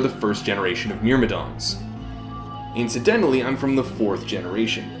 10 were the first generation of Myrmidons. Incidentally, I'm from the 4th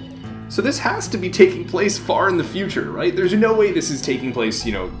generation. So this has to be taking place far in the future, right? There's no way this is taking place,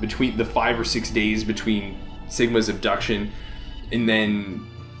 you know, between the 5 or 6 days between Sigma's abduction and then,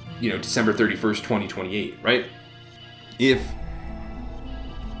 you know, December 31st, 2028, right? If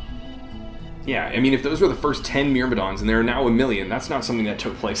those were the first 10 Myrmidons and there are now 1 million, that's not something that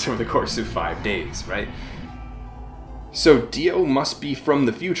took place over the course of 5 days, right? So Dio must be from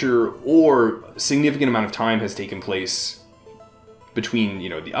the future, or a significant amount of time has taken place between, you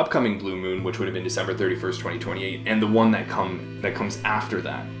know, the upcoming Blue Moon, which would have been December 31st, 2028, and the one that comes after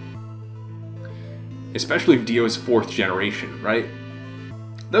that. Especially if Dio is 4th generation, right?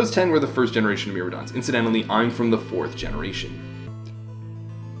 Those 10 were the first generation of Myrmidons. Incidentally, I'm from the 4th generation.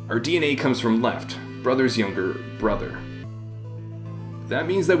 Our DNA comes from Left, Brother's younger brother. That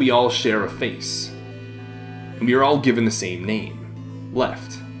means that we all share a face. And we are all given the same name,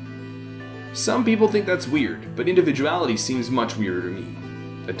 Left. Some people think that's weird, but individuality seems much weirder to me.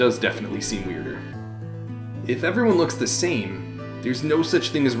 That does definitely seem weirder. If everyone looks the same, there's no such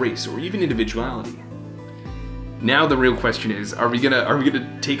thing as race or even individuality. Now the real question is, are we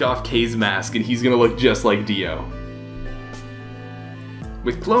gonna take off K's mask and he's gonna look just like Dio?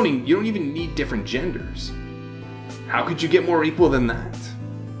 With cloning, you don't even need different genders. How could you get more equal than that?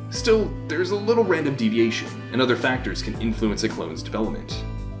 Still, there's a little random deviation, and other factors can influence a clone's development.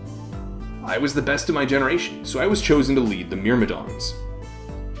 I was the best of my generation, so I was chosen to lead the Myrmidons.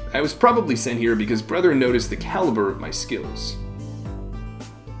 I was probably sent here because Brother noticed the caliber of my skills.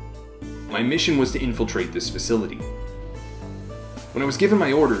 My mission was to infiltrate this facility. When I was given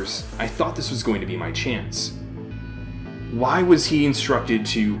my orders, I thought this was going to be my chance. Why was he instructed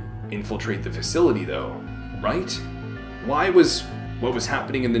to infiltrate the facility, though, right? Why was what was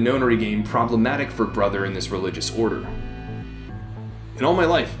happening in the nonary game problematic for Brother in this religious order? In all my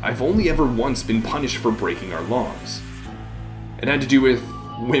life, I've only ever once been punished for breaking our laws. It had to do with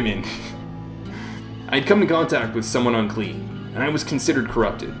women. I'd come in contact with someone unclean, and I was considered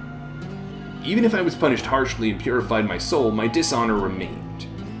corrupted. Even if I was punished harshly and purified my soul, my dishonor remained.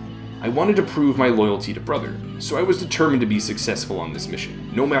 I wanted to prove my loyalty to Brother, so I was determined to be successful on this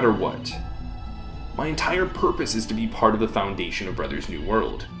mission, no matter what. My entire purpose is to be part of the foundation of Brother's new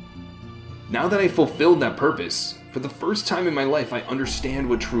world. Now that I fulfilled that purpose, for the first time in my life I understand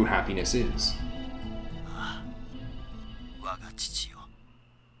what true happiness is. 我が父よ、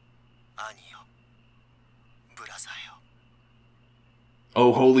兄よ、ブラザーよ。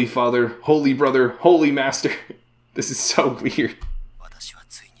 Oh, Holy Father, Holy Brother, Holy Master. This is so weird. 私は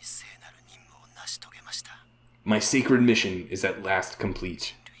ついに聖なる任務を成し遂げました。 My sacred mission is at last complete.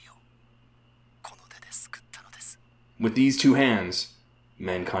 人類をこの手で救ったのです。 With these two hands,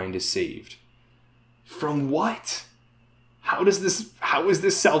 mankind is saved. From what? How is this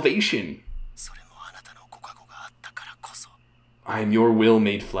salvation? それもあなたのご加護があったからこそ。 I am your will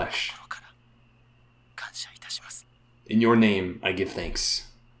made flesh. 心から感謝いたします。 In your name, I give thanks.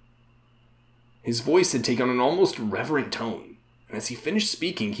 His voice had taken an almost reverent tone, and as he finished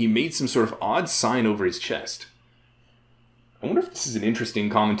speaking, he made some sort of odd sign over his chest. I wonder if this is an interesting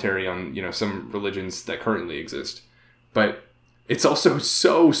commentary on, some religions that currently exist. But it's also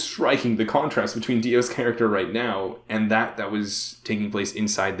so striking, the contrast between Dio's character right now and that was taking place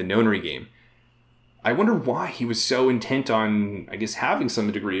inside the Nonary game. I wonder why he was so intent on, I guess, having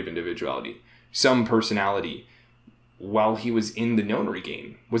some degree of individuality, some personality, while he was in the Nonary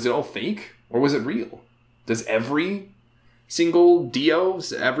game. Was it all fake, or was it real? Does every single Dio,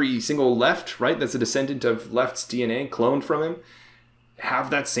 every single Left, right, that's a descendant of Left's DNA cloned from him, have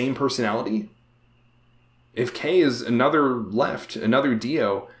that same personality? If K is another Left, another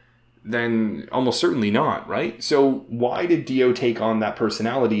Dio, then almost certainly not, right? So why did Dio take on that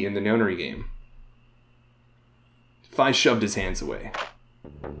personality in the Nonary game? Fai shoved his hands away.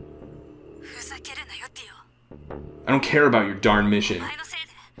 ふざけるなよ、ディオ。 I don't care about your darn mission. お前のせい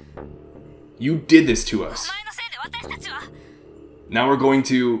で、 You did this to お us. 前のせいで私たちは。 Now we're going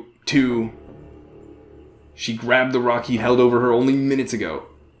to... She grabbed the rock he held over her only minutes ago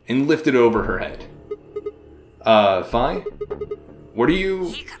and lifted it over her head. Fai? What are you...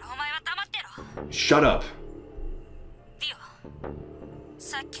 いいからお前は黙ってろ。 Shut up. ディオ、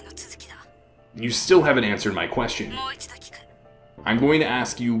さっきの続きだ。 You still haven't answered my question. もう一度聞く。 I'm going to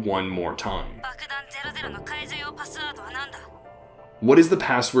ask you one more time. 爆弾00の解除用パスワードは何だ？ What is the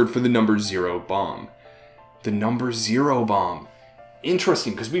password for the number 0 bomb? The number 0 bomb.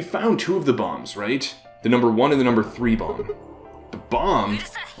 Interesting, because we found two of the bombs, right? The number 1 and the number 3 bomb. The う bomb? る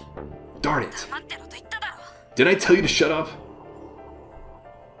さい。 Darn it. 黙ってろと言っただろ。 Did I tell you to shut up?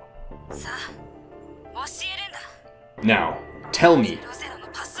 さあ、教えるんだ。 Now, tell me, 00の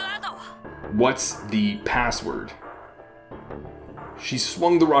パスワードは。 what's the password? She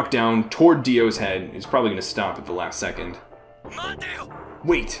swung the rock down toward Dio's head. It's probably going to stop at the last second. 待てよ。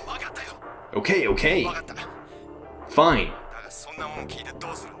 Wait. わかったよ。 Okay, okay. わかった。だ Fine. がそんなもん聞いて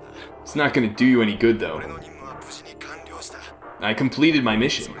どうするんだ。 It's not going to do you any good, though. 俺の任務は無事に完了した。 I completed my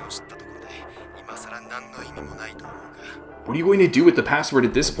mission. それを知ったところで、今さら何の意味もないと思うが。 What are you going to do with the password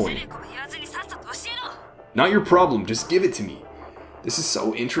at this セ point? レコが言わずにさっさと教えろ。 Not your problem, just give it to me. This is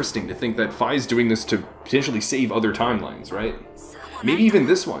so interesting to think that Fai's doing this to potentially save other timelines, right? さもない Maybe even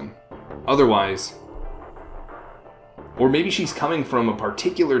this one. Otherwise... Or maybe she's coming from a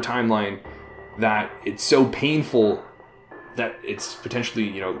particular timeline that it's so painful that it's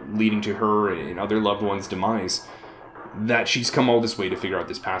potentially, leading to her and other loved ones' demise, that she's come all this way to figure out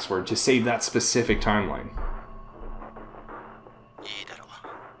this password to save that specific timeline. いいだろう。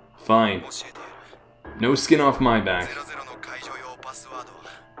 Fine. 教えてやる。 No skin off my back. 00の解除用パスワードは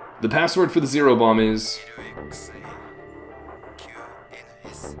The password for the 0 bomb is...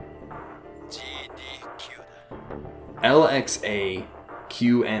 LXA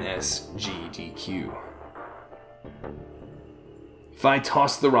QNS GDQ だ。 LXAQNSGDQ. Fai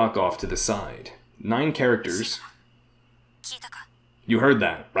tossed the rock off to the side. 9 characters. 聞いたか？ You heard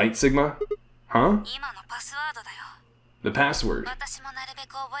that, right, Sigma? Huh? 今のパスワードだよ。 The password. 私もなるべ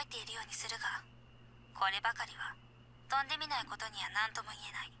く覚えているようにするが、こればかりは飛んでみないことには何とも言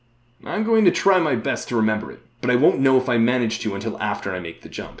えない。 I'm going to try my best to remember it, but I won't know if I manage to until after I make the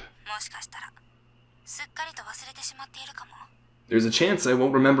jump. もしかしたらすっかりと忘れてしまっているかも。 There's a chance I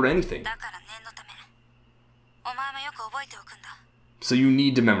won't remember anything, だから念のため、お前もよく覚えておくんだ。 so you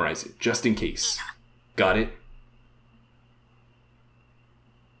need to memorize it, just in いい case. な。 Got it?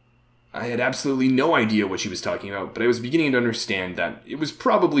 I had absolutely no idea what she was talking about, but I was beginning to understand that it was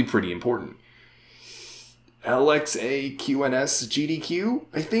probably pretty important. LXAQNSGDQ,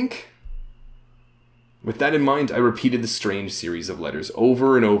 I think? With that in mind, I repeated the strange series of letters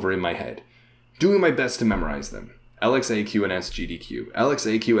over and over in my head, doing my best to memorize them. LXAQ and SGDQ.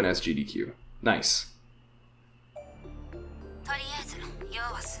 LXAQ and SGDQ. Nice. とりあえず用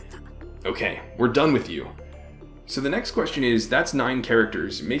は済んだ。 Okay, we're done with you. So the next question is, that's 9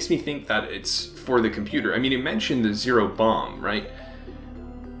 characters. It makes me think that it's for the computer. I mean, it mentioned the Zero Bomb, right?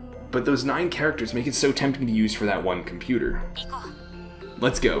 But those 9 characters make it so tempting to use for that one computer. 行こう。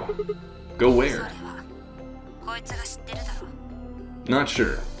 Let's go. Go そ where? れはこいつが知ってるだろう。 Not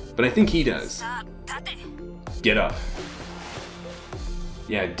sure, but I think he does. さあ立て。 Get up.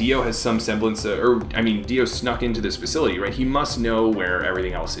 Yeah, Dio has some semblance of, Dio snuck into this facility, right? He must know where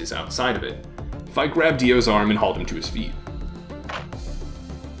everything else is outside of it. If I grabbed Dio's arm and hauled him to his feet.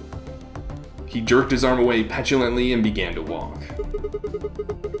 He jerked his arm away petulantly and began to walk.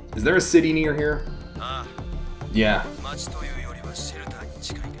 Is there a city near here? あ Yeah. あ、町というよりはシェルターに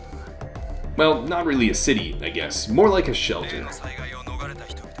近いけどな。 Well, not really a city, I guess. More like a 例 shelter. の災害を逃れた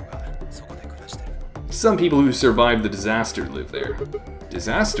人々がそこで暮らしてる。 Some people who survived the disaster live there.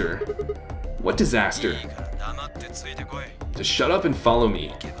 Disaster? What disaster? いいから黙ってついてこい。 Just shut up and follow me.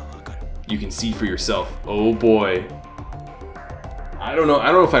 行けばわかる。 You can see for yourself. Oh boy. I don't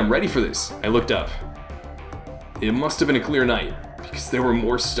know if I'm ready for this. I looked up. It must have been a clear night, because there were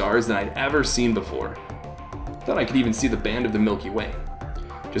more stars than I'd ever seen before. Thought I could even see the band of the Milky Way.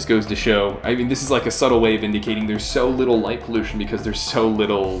 Just goes to show, I mean, this is like a subtle way of indicating there's so little light pollution because there's so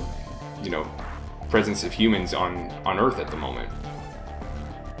little, presence of humans on Earth at the moment.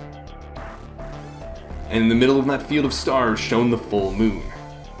 And in the middle of that field of stars shone the full moon.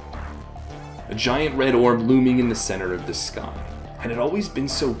 A giant red orb looming in the center of the sky. Had it always been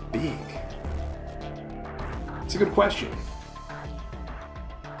so big? It's a good question.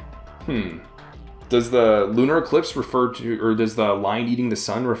 Does the lunar eclipse refer to, or does the lion eating the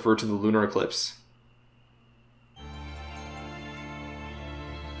sun refer to the lunar eclipse?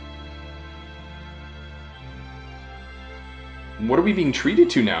 What are we being treated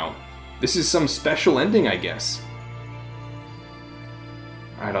to now? This is some special ending, I guess.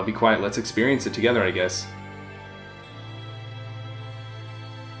 Alright, I'll be quiet. Let's experience it together, I guess.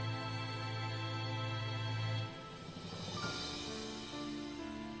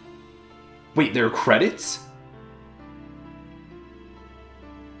 Wait, there are credits?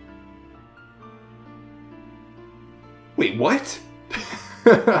 Wait, what?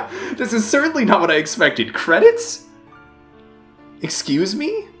 This is certainly not what I expected. Credits? Excuse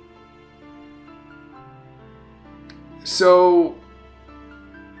me? So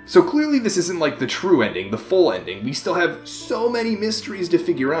clearly this isn't like the true ending, the full ending. We still have so many mysteries to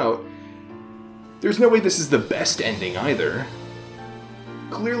figure out. There's no way this is the best ending either.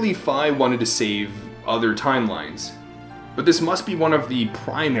 Clearly Phi wanted to save other timelines, but this must be one of the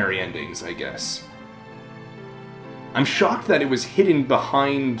primary endings, I guess. I'm shocked that it was hidden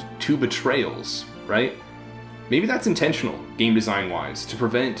behind 2 betrayals, right? Maybe that's intentional, game design-wise,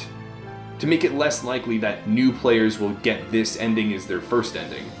 to make it less likely that new players will get this ending as their first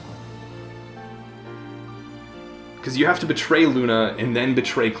ending. Because you have to betray Luna and then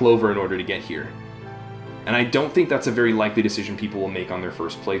betray Clover in order to get here. And I don't think that's a very likely decision people will make on their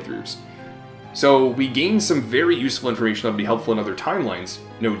first playthroughs. So we gained some very useful information that'll be helpful in other timelines,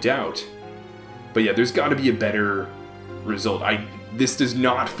 no doubt. But yeah, there's got to be a better result. This does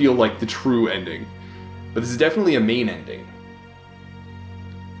not feel like the true ending. But this is definitely a main ending.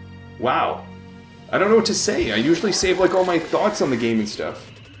 Wow. I don't know what to say. I usually save like all my thoughts on the game and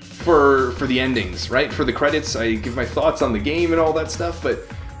stuff for the endings, right? For the credits, I give my thoughts on the game and all that stuff, but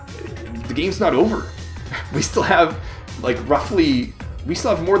the game's not over. We still have like we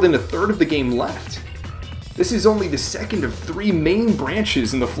still have more than a third of the game left. This is only the second of 3 main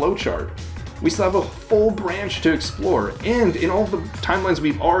branches in the flowchart. We still have a full branch to explore, and in all the timelines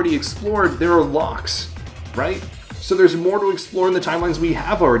we've already explored, there are locks, right? So there's more to explore in the timelines we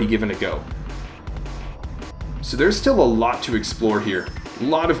have already given a go. So there's still a lot to explore here, a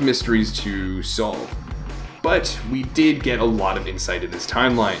lot of mysteries to solve. But we did get a lot of insight in this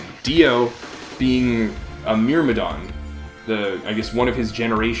timeline. Dio being a Myrmidon, I guess one of his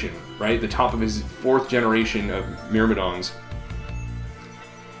generation, right? The top of his 4th generation of Myrmidons.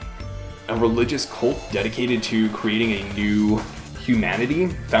 A religious cult dedicated to creating a new humanity,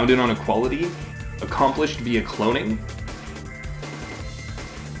 founded on equality, accomplished via cloning.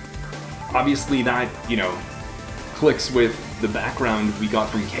 Obviously that, clicks with the background we got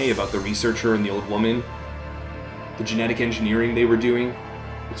from Kay about the researcher and the old woman, the genetic engineering they were doing.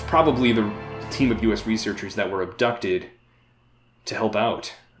 It's probably the team of US researchers that were abducted to help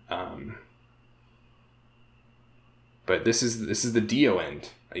out. But this is the Dio end,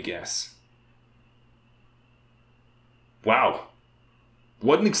 I guess. Wow.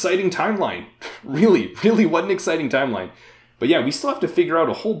 what an exciting timeline. Really, really, what an exciting timeline. But yeah, we still have to figure out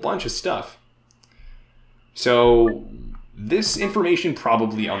a whole bunch of stuff. So this information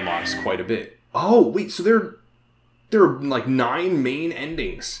probably unlocks quite a bit. Oh, wait, so there are like 9 main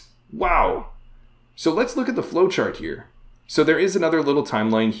endings. Wow. So let's look at the flowchart here. So there is another little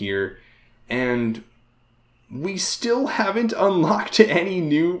timeline here, and we still haven't unlocked any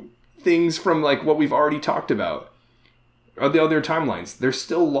new things from like what we've already talked about. Or the other timelines, they're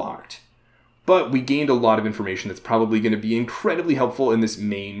still locked. But we gained a lot of information that's probably going to be incredibly helpful in this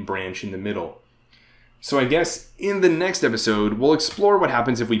main branch in the middle. So I guess in the next episode, we'll explore what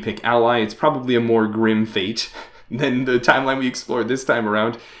happens if we pick Ally. It's probably a more grim fate than the timeline we explored this time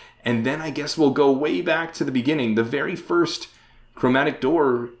around. And then I guess we'll go way back to the beginning, the very first chromatic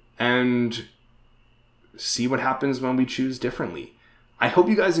door, and see what happens when we choose differently. I hope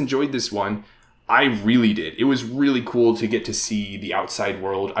you guys enjoyed this one. I really did. It was really cool to get to see the outside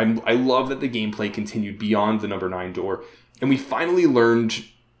world. I love that the gameplay continued beyond the number 9 door, and we finally learned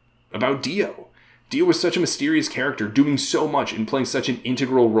about Dio. Dio was such a mysterious character, doing so much and playing such an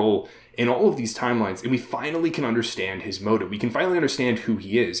integral role in all of these timelines, and we finally can understand his motive. We can finally understand who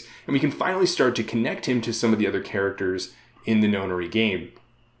he is, and we can finally start to connect him to some of the other characters in the Nonary game.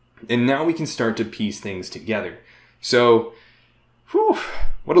 And now we can start to piece things together. So, whew,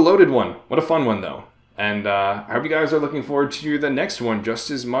 what a loaded one. What a fun one, though. And I hope you guys are looking forward to the next one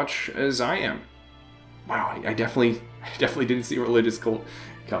just as much as I am. Wow, I definitely didn't see Religious Cult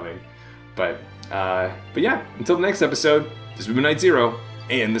coming. But yeah, until the next episode, this has been Night Zero,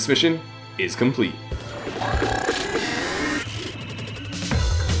 and this mission is complete.